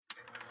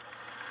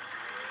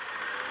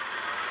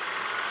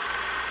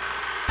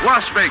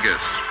Las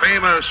Vegas,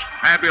 famous,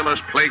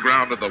 fabulous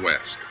playground of the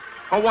West.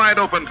 A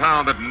wide-open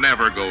town that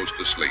never goes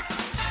to sleep.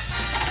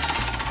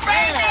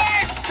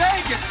 Vegas!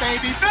 Vegas,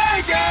 baby,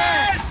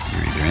 Vegas!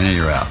 You're either in or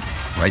you're out.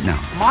 Right now.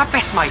 My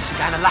best mates are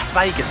going to Las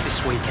Vegas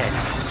this weekend.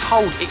 I'm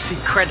told it's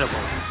incredible.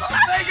 Las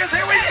Vegas,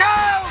 here we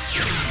go!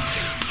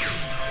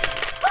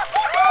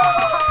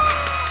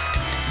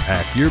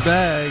 Pack your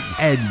bags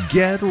and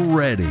get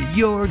ready.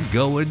 You're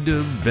going to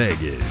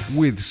Vegas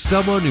with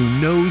someone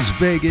who knows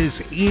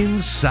Vegas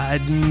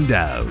inside and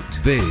out.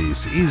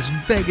 This is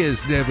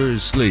Vegas Never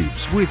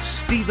Sleeps with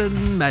Stephen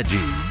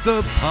Maggi,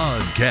 the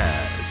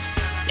podcast.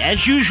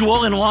 As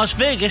usual in Las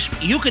Vegas,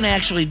 you can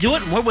actually do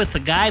it. We're with the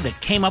guy that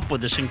came up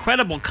with this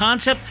incredible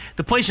concept.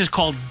 The place is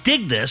called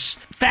Dig This.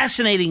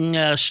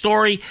 Fascinating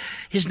story.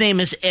 His name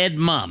is Ed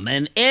Mumm.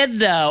 And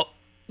Ed,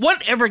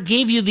 whatever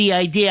gave you the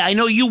idea? I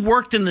know you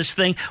worked in this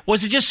thing.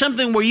 Was it just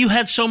something where you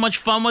had so much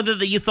fun with it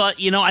that you thought,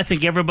 I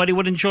think everybody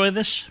would enjoy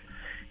this?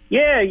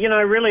 Yeah,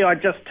 really, I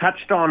just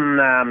touched on,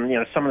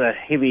 some of the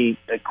heavy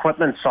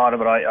equipment side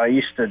of it. I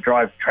used to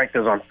drive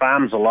tractors on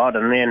farms a lot,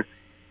 and then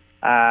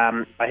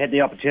I had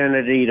the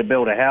opportunity to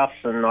build a house,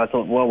 and I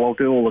thought, well, we'll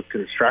do all the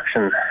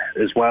construction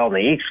as well, and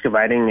the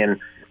excavating.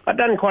 And I'd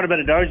done quite a bit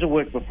of dozer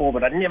work before,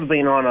 but I'd never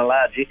been on a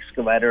large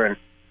excavator, and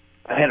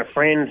I had a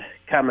friend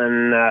come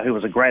in who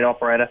was a great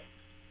operator,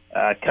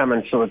 come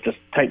and sort of just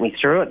take me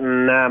through it,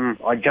 and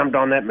I jumped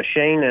on that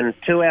machine, and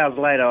 2 hours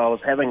later I was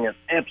having an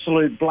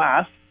absolute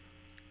blast.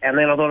 And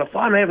then I thought, if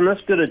I'm having this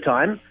good a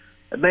time,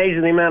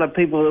 imagine the amount of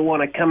people that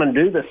want to come and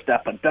do this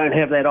stuff but don't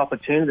have that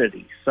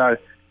opportunity. So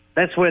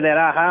that's where that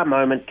aha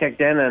moment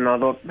kicked in, and I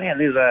thought, man,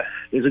 there's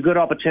a good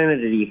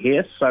opportunity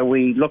here. So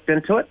we looked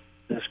into it,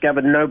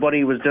 discovered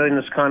nobody was doing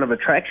this kind of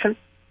attraction,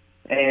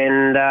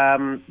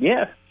 and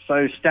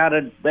so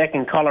started back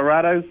in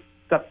Colorado,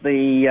 got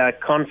the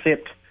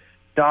concept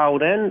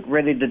dialed in,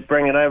 ready to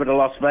bring it over to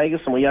Las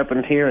Vegas, and we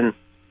opened here in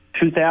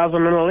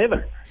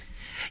 2011.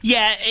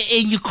 Yeah,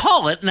 and you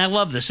call it, and I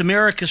love this,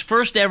 America's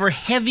first ever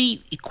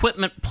heavy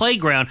equipment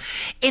playground.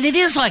 And it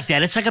is like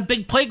that. It's like a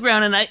big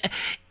playground. And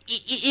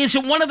is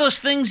it one of those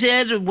things,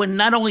 Ed, when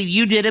not only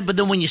you did it, but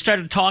then when you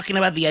started talking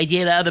about the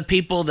idea to other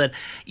people that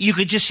you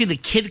could just see the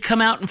kid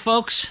come out and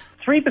folks?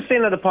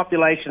 3% of the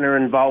population are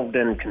involved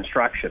in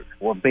construction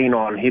or been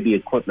on heavy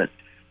equipment.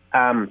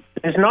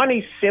 There's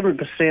 97%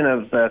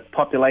 of the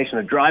population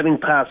are driving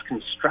past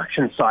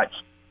construction sites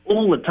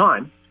all the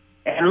time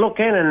and look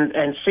in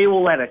and see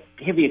all that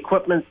heavy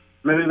equipment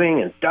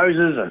moving, and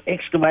dozers and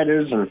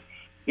excavators and,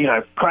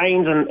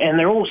 cranes, and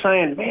they're all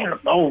saying, man,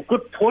 a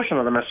good portion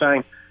of them are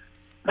saying,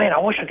 man, I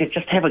wish I could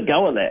just have a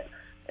go at that.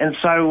 And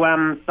so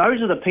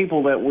those are the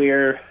people that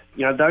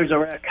those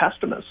are our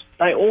customers.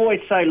 They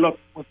always say, look,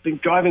 we've been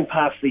driving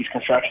past these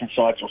construction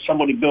sites, or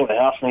somebody built a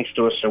house next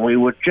to us, and we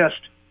were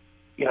just,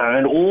 in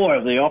awe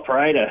of the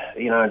operator,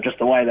 just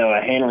the way they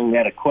were handling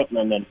that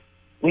equipment. And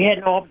we had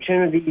no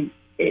opportunity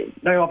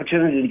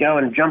to go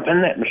and jump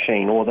in that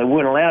machine, or they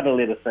weren't allowed to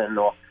let us in.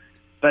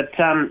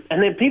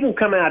 And then people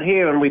come out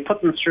here, and we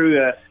put them through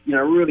a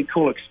really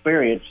cool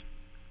experience,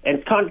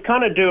 and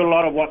kind of do a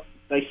lot of what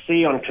they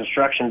see on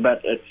construction,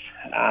 but it's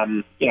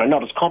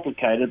not as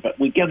complicated. But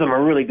we give them a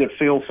really good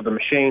feel for the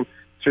machine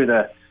through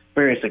the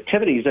various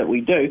activities that we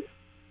do.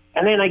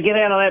 And then they get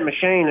out of that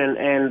machine,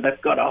 and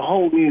they've got a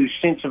whole new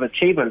sense of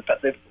achievement,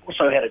 but they've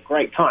also had a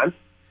great time,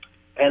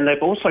 and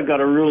they've also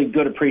got a really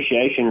good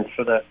appreciation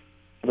for the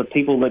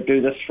people that do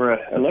this for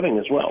a living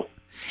as well.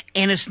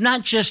 And it's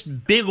not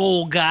just big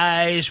old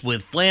guys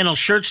with flannel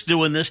shirts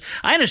doing this.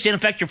 I understand, in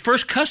fact, your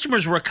first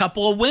customers were a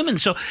couple of women.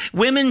 So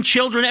women,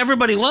 children,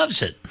 everybody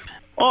loves it.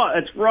 Oh,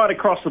 it's right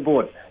across the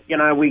board.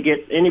 We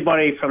get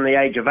anybody from the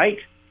age of 8.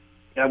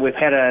 We've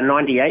had a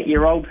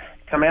 98-year-old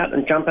come out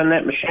and jump in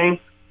that machine.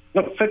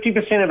 Look,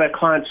 50% of our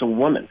clients are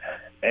women,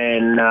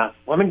 and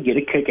women get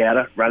a kick out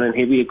of running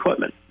heavy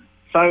equipment.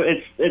 So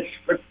it's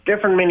for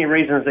different many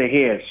reasons they're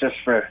here. It's just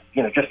for,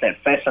 just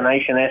that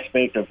fascination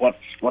aspect of what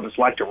it's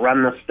like to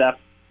run this stuff.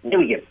 Then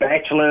we get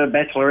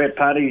bachelorette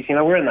parties.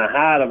 We're in the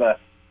heart of a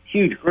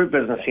huge group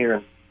business here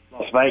in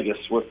Las Vegas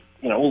with,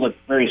 all the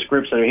various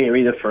groups that are here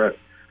either for,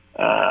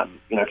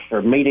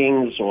 for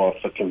meetings or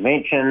for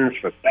conventions,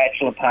 for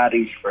bachelor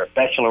parties, for a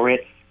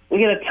bachelorette. We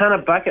get a ton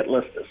of bucket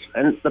listers.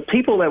 And the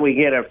people that we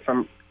get are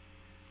from,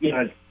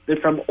 they're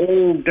from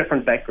all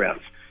different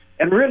backgrounds.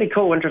 And really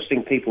cool,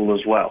 interesting people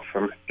as well,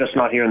 from just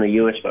not here in the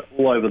U.S., but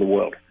all over the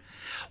world.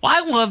 Well,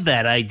 I love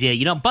that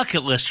idea.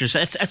 Bucket listers,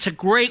 that's a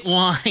great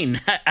line.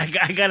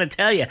 I got to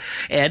tell you,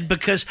 Ed,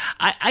 because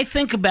I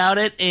think about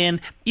it and,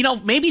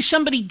 maybe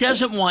somebody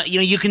doesn't want,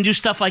 you can do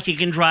stuff like you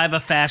can drive a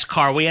fast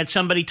car. We had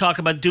somebody talk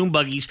about dune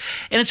buggies,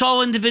 and it's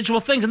all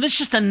individual things. And this is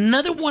just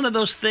another one of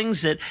those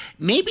things that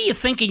maybe you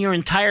think in your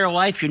entire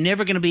life you're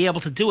never going to be able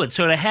to do it.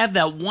 So to have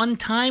that one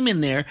time in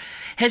there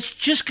has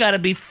just got to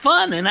be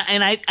fun. And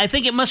I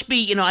think it must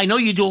be, I know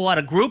you do a lot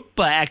of group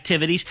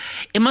activities.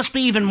 It must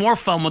be even more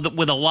fun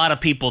with a lot of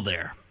people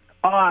there.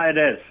 Oh, it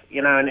is.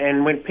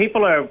 And when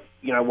people are,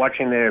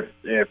 watching their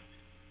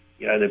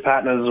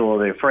partners or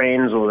their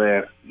friends or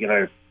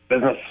their,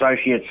 business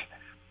associates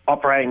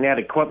operating that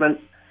equipment.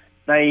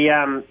 They,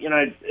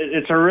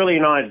 it's a really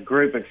nice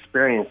group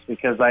experience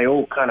because they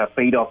all kind of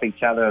feed off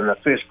each other. And the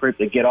first group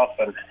that get off,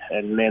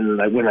 and then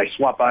when they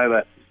swap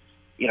over,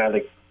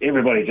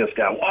 everybody just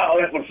go, wow,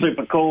 that was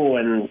super cool,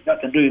 and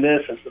got to do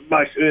this. It's the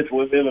most earth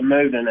we've ever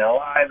moved in our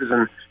lives,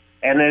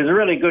 and there's a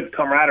really good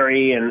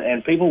camaraderie,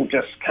 and people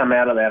just come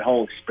out of that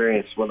whole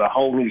experience with a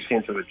whole new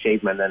sense of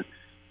achievement. And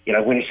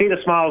when you see the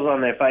smiles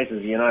on their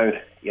faces,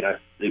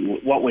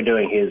 what we're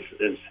doing here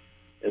is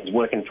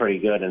working pretty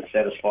good and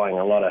satisfying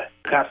a lot of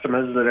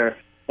customers that are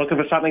looking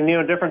for something new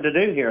and different to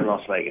do here in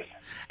Las Vegas.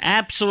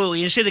 Absolutely.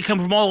 You say they come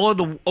from all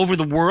over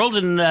the world,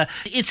 and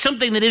it's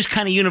something that is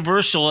kind of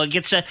universal. It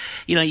gets,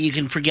 you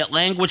can forget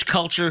language,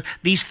 culture.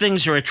 These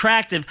things are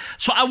attractive.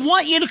 So I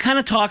want you to kind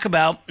of talk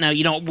about, now,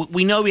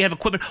 we know we have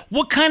equipment.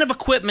 What kind of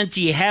equipment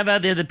do you have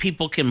out there that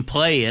people can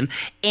play in?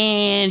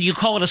 And you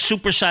call it a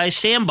supersized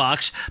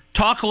sandbox.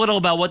 Talk a little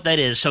about what that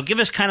is. So give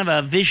us kind of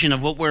a vision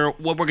of what we're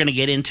going to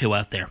get into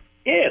out there.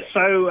 Yeah,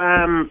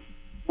 so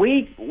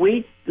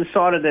we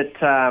decided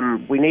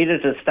that we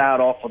needed to start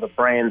off with a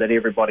brand that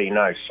everybody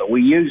knows. So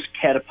we use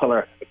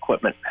Caterpillar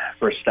equipment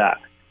for a start.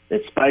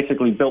 It's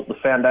basically built the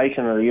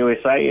foundation of the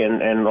USA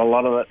and a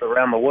lot of it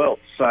around the world.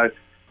 So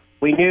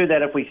we knew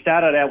that if we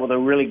started out with a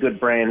really good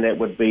brand, that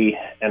would be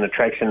an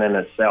attraction in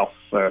itself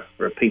for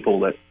people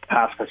that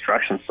pass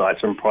construction sites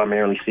and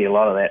primarily see a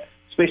lot of that,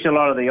 especially a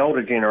lot of the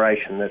older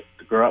generation that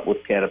grew up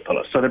with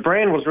Caterpillar. So the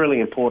brand was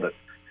really important.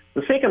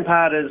 The second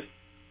part is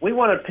we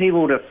wanted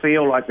people to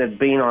feel like they'd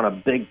been on a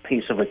big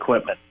piece of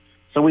equipment.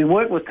 So we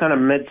work with kind of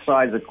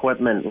mid-size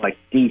equipment like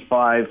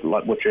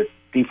D5, which are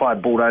D5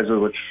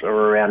 bulldozers, which are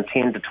around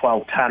 10 to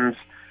 12 tons,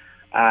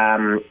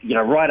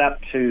 right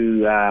up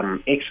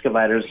to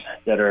excavators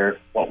that are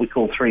what we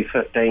call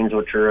 315s,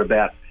 which are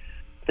about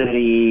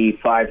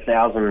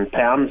 35,000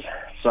 pounds.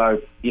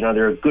 So,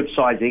 they're a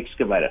good-sized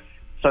excavator.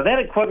 So that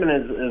equipment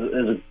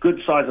is a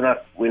good size enough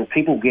when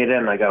people get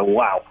in, they go,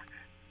 wow.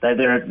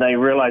 They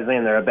realize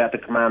then they're about to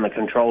command the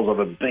controls of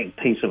a big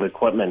piece of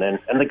equipment.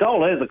 And the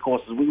goal is, of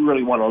course, is we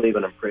really want to leave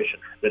an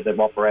impression that they've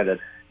operated,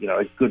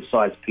 a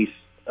good-sized piece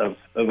of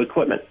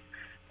equipment.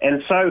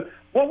 And so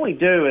what we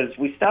do is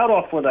we start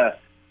off with a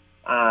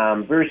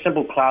very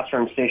simple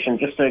classroom session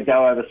just to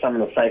go over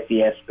some of the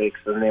safety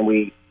aspects, and then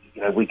we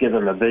give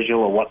them a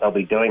visual of what they'll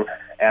be doing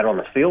out on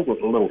the field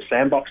with a little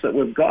sandbox that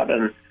we've got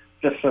and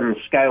just some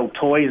scaled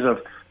toys of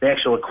the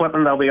actual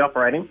equipment they'll be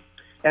operating.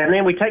 And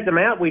then we take them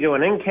out, we do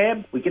an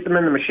in-cab, we get them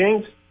in the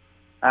machines,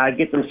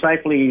 get them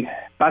safely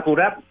buckled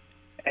up,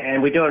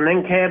 and we do an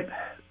in-cab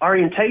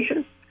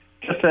orientation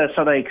just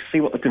so they see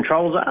what the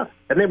controls are.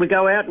 And then we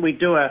go out and we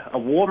do a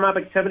warm-up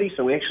activity,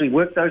 so we actually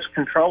work those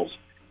controls.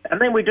 And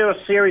then we do a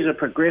series of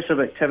progressive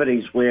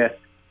activities where,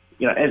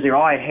 as their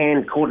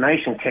eye-hand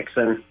coordination kicks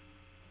in,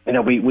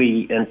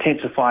 we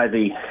intensify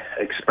the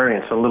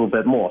experience a little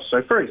bit more.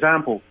 So, for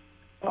example,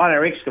 on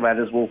our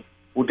excavators,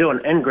 we'll do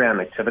an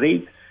in-ground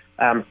activity.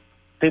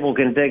 People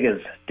can dig as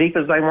deep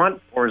as they want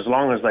or as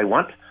long as they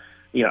want,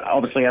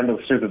 obviously under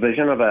the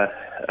supervision of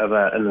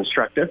an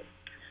instructor.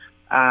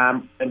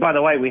 And by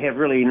the way, we have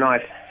really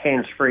nice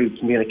hands-free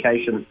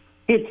communication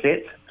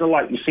headsets, just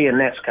like you see in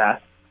NASCAR,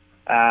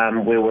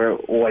 where we're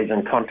always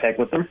in contact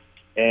with them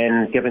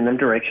and giving them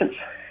directions.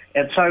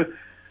 And so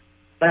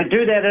they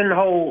do that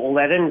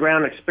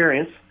in-ground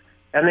experience,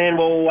 and then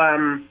we'll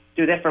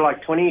do that for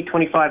like 20,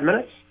 25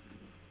 minutes.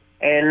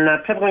 And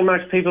typically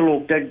most people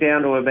will dig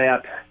down to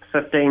about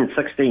 15,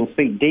 16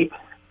 feet deep,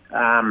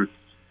 and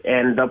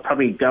they'll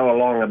probably go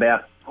along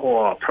about,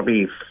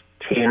 probably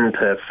 10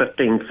 to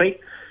 15 feet.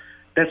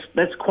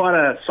 That's quite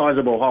a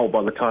sizable hole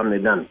by the time they're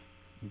done.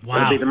 Wow.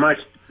 It'll be the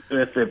most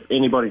earth that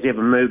anybody's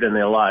ever moved in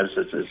their lives.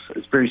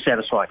 It's very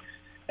satisfying.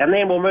 And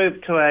then we'll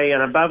move to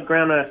an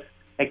above-ground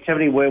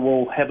activity where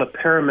we'll have a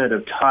pyramid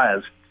of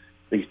tires,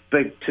 these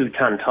big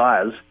 2-ton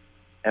tires,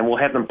 and we'll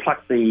have them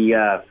pluck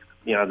the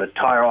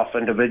tire off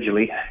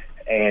individually,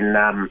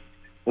 and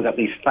we've got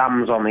these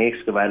thumbs on the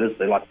excavators.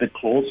 They're like big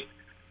claws.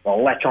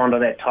 They'll latch onto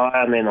that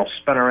tire, and then they'll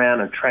spin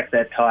around and track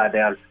that tire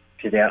down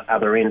to the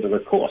other end of the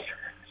course.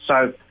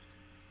 So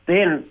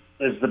then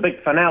there's the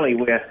big finale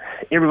where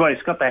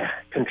everybody's got their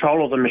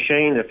control of the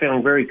machine. They're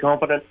feeling very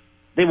confident.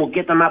 Then we'll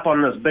get them up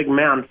on this big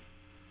mound,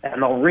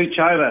 and they'll reach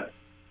over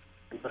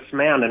this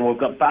mound, and we've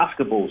got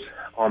basketballs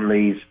on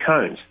these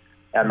cones,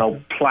 and they'll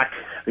pluck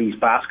these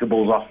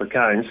basketballs off the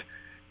cones,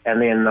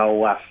 and then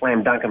they'll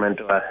slam dunk them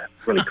into a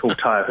really cool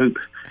tire hoop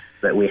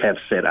that we have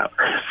set up.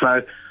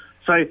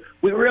 So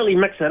we really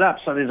mix it up.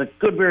 So there's a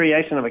good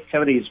variation of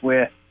activities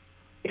where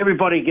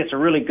everybody gets a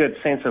really good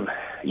sense of,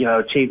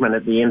 achievement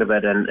at the end of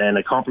it and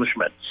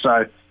accomplishment.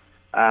 So,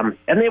 and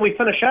then we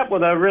finish up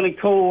with a really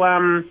cool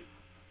a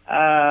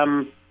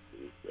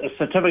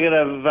certificate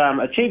of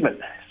achievement.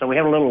 So we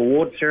have a little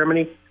award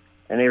ceremony,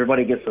 and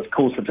everybody gets this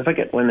cool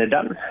certificate when they're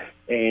done,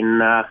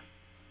 and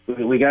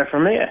we go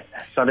from there.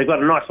 So they've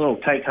got a nice little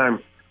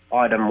take-home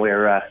item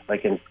where they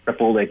can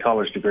rip all their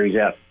college degrees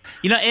out.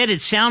 You know, Ed,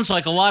 it sounds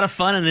like a lot of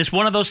fun, and it's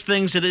one of those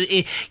things that,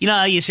 you know,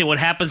 how you say what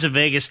happens in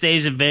Vegas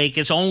stays in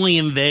Vegas, only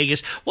in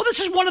Vegas. Well, this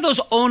is one of those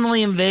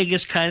only in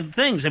Vegas kind of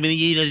things. I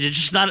mean, it's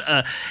just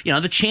not, you know,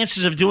 the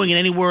chances of doing it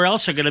anywhere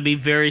else are going to be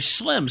very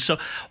slim. So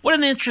what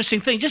an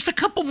interesting thing. Just a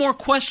couple more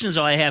questions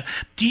I have.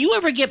 Do you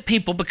ever get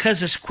people,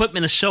 because this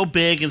equipment is so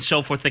big and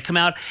so forth, they come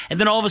out, and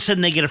then all of a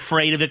sudden they get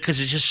afraid of it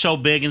because it's just so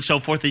big and so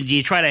forth, and do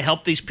you try to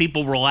help these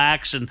people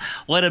relax and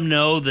let them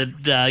know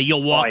that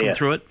you'll walk them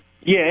through it?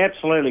 Yeah,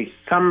 absolutely.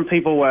 Some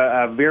people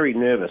are very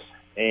nervous,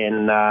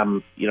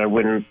 and you know,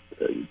 when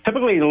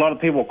typically a lot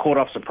of people are caught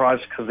off surprise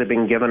because they've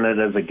been given it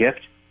as a gift,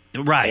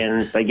 right?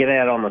 And they get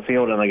out on the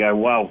field and they go,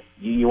 "Well,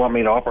 you want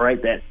me to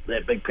operate that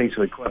big piece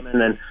of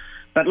equipment?"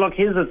 But look,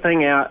 here's the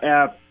thing: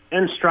 our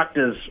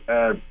instructors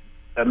are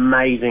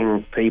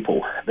amazing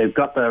people. They've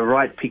got the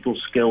right people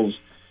skills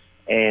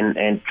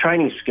and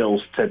training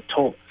skills to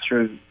talk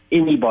through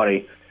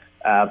anybody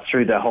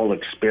through the whole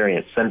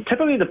experience. And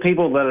typically the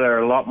people that are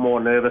a lot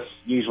more nervous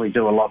usually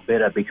do a lot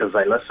better because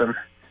they listen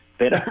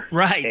better.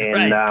 Right,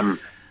 and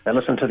they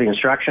listen to the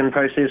instruction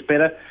process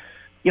better.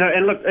 You know,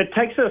 and look, it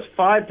takes us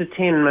 5 to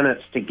 10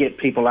 minutes to get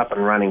people up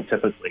and running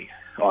typically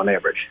on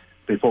average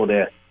before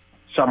they're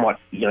somewhat,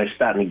 you know,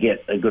 starting to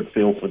get a good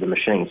feel for the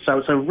machine. So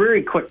it's a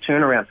very quick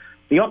turnaround.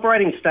 The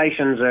operating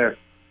stations are,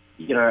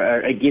 you know,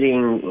 are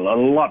getting a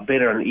lot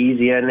better and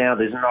easier now.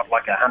 There's not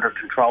like 100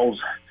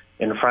 controls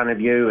in front of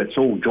you. It's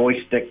all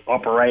joystick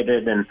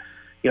operated, and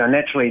you know,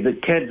 naturally the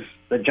kids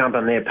that jump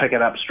in there pick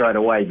it up straight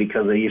away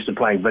because they're used to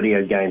playing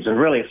video games. And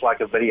really, it's like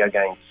a video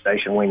game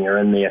station when you're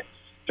in there,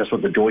 just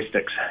with the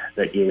joysticks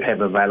that you have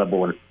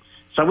available. And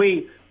so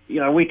we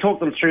talk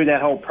them through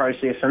that whole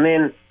process, and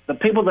then the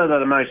people that are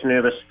the most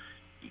nervous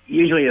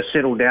usually are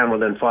settled down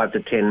within 5 to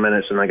 10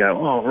 minutes, and they go,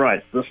 "Oh,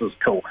 right, this is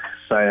cool."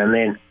 So, and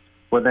then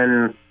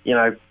within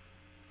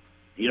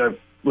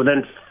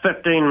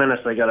 15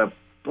 minutes, they got a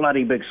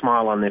bloody big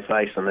smile on their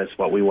face, and that's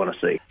what we want to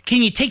see.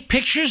 Can you take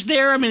pictures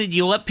there? I mean, do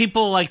you let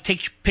people like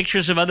take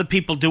pictures of other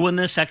people doing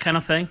this, that kind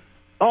of thing?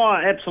 Oh,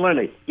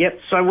 absolutely. Yep.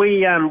 So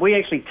we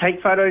actually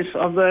take photos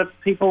of the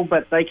people,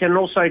 but they can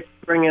also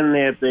bring in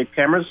their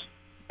cameras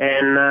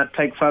and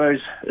take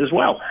photos as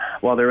well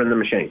while they're in the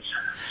machines.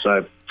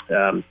 So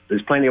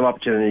there's plenty of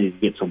opportunity to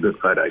get some good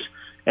photos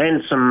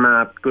and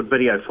some good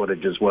video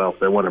footage as well if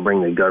they want to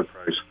bring their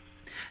GoPros.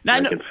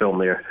 Now, they can film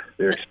their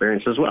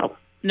experience as well.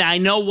 Now, I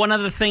know one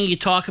other thing you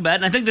talk about,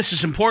 and I think this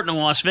is important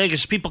in Las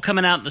Vegas, people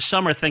coming out in the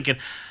summer thinking,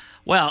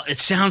 well, it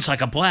sounds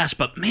like a blast,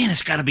 but man,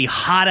 it's got to be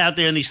hot out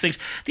there in these things.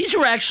 These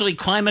are actually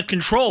climate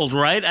controlled,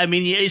 right? I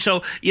mean,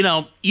 so, you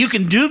know, you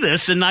can do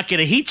this and not get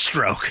a heat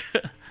stroke.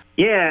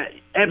 Yeah,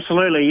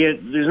 absolutely.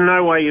 There's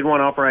no way you'd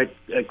want to operate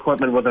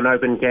equipment with an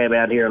open cab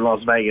out here in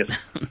Las Vegas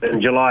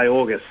in July,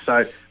 August.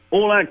 So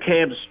all our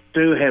cabs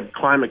do have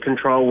climate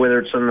control, whether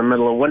it's in the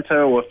middle of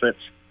winter or if it's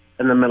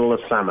in the middle of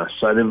summer.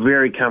 So they're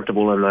very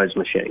comfortable in those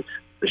machines,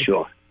 for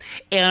sure.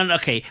 And,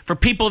 okay, for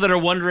people that are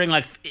wondering,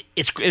 like,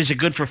 is it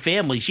good for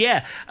families?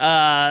 Yeah.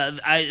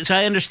 So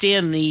I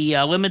understand the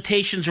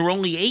limitations are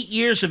only 8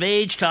 years of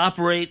age to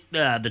operate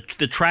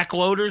the track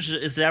loaders.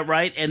 Is that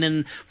right? And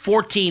then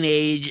 14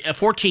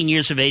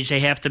 years of age they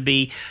have to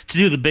be to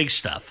do the big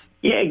stuff.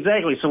 Yeah,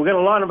 exactly. So we've got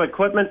a lot of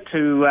equipment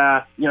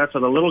to,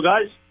 for the little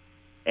guys.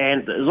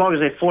 And as long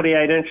as they're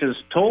 48 inches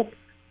tall,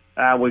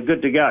 we're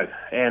good to go,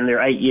 and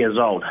they're 8 years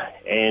old.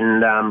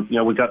 And,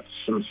 we've got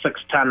some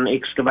 6-ton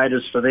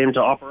excavators for them to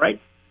operate,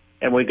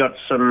 and we've got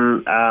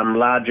some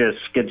larger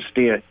skid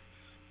steer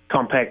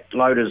compact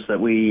loaders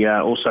that we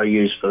also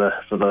use for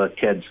the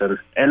kids,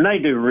 and they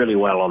do really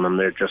well on them.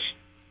 They're just,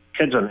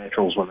 kids are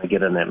naturals when they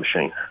get in that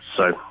machine.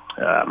 So,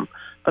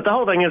 but the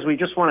whole thing is we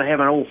just want to have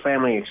an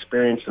all-family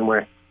experience, and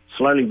we're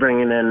slowly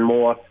bringing in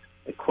more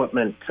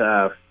equipment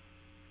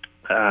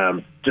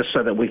just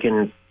so that we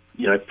can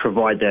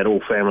provide that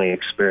all-family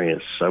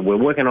experience. So we're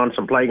working on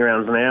some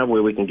playgrounds now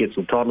where we can get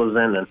some toddlers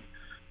in and,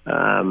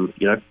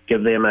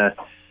 give them a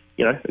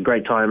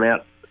great time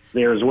out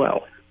there as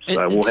well.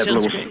 So we'll have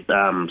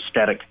little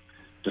static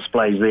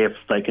displays there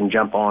they can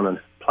jump on and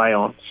play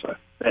on. So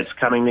that's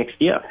coming next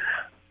year.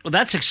 Well,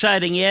 that's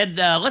exciting, Ed.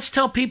 Let's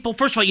tell people,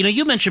 first of all,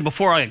 you mentioned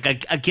before a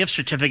gift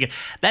certificate.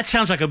 That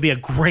sounds like it would be a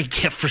great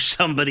gift for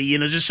somebody,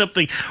 just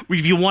something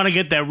if you want to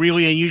get that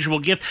really unusual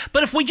gift.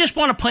 But if we just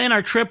want to plan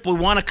our trip, we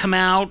want to come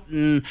out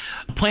and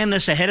plan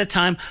this ahead of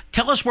time,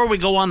 tell us where we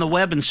go on the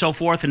web and so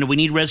forth, and do we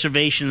need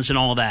reservations and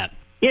all that?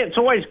 Yeah, it's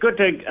always good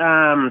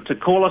to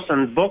call us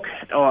and book,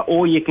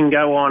 or you can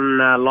go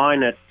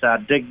online at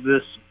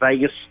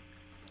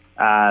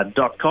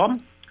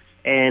digthisvegas.com.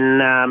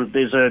 And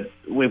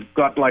we've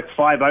got like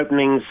 5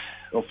 openings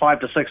or 5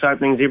 to 6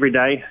 openings every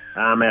day.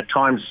 Our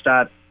times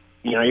start,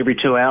 every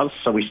 2 hours.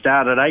 So we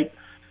start at 8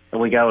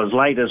 and we go as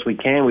late as we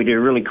can. We do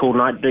really cool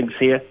night digs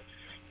here.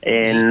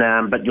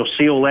 And but you'll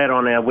see all that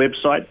on our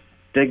website,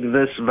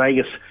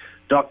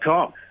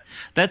 digthisvegas.com.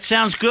 That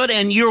sounds good.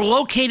 And you're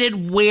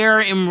located where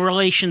in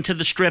relation to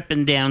the Strip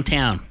in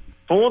downtown?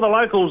 For all the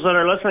locals that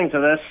are listening to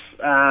this,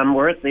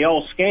 we're at the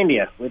old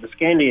Scandia, where the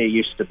Scandia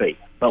used to be.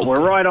 But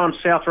we're right on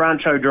South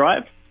Rancho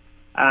Drive.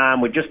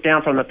 We're just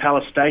down from the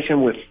Palace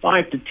Station. We're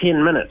 5 to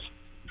 10 minutes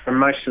from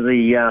most of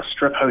the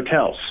strip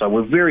hotels, so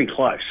we're very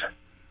close.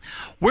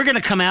 We're going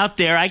to come out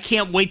there. I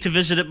can't wait to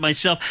visit it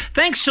myself.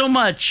 Thanks so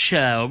much.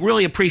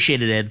 Really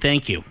appreciate it, Ed.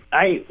 Thank you.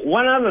 Hey,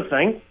 one other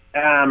thing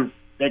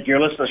that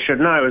your listeners should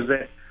know is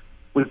that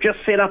we've just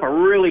set up a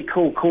really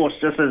cool course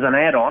just as an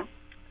add-on.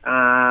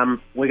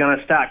 We're going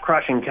to start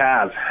crushing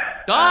cars.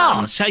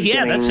 Oh,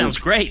 that sounds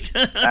great.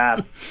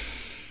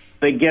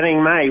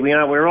 Beginning May. We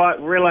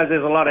realize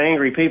there's a lot of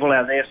angry people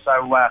out there,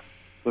 so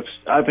we're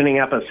opening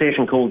up a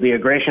session called the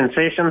Aggression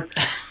Session.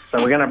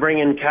 So we're going to bring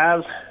in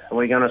cars, and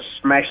we're going to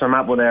smash them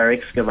up with our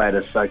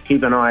excavators. So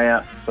keep an eye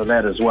out for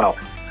that as well.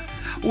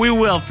 We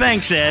will.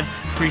 Thanks, Ed.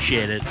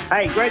 Appreciate it.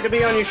 Hey, great to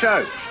be on your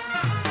show.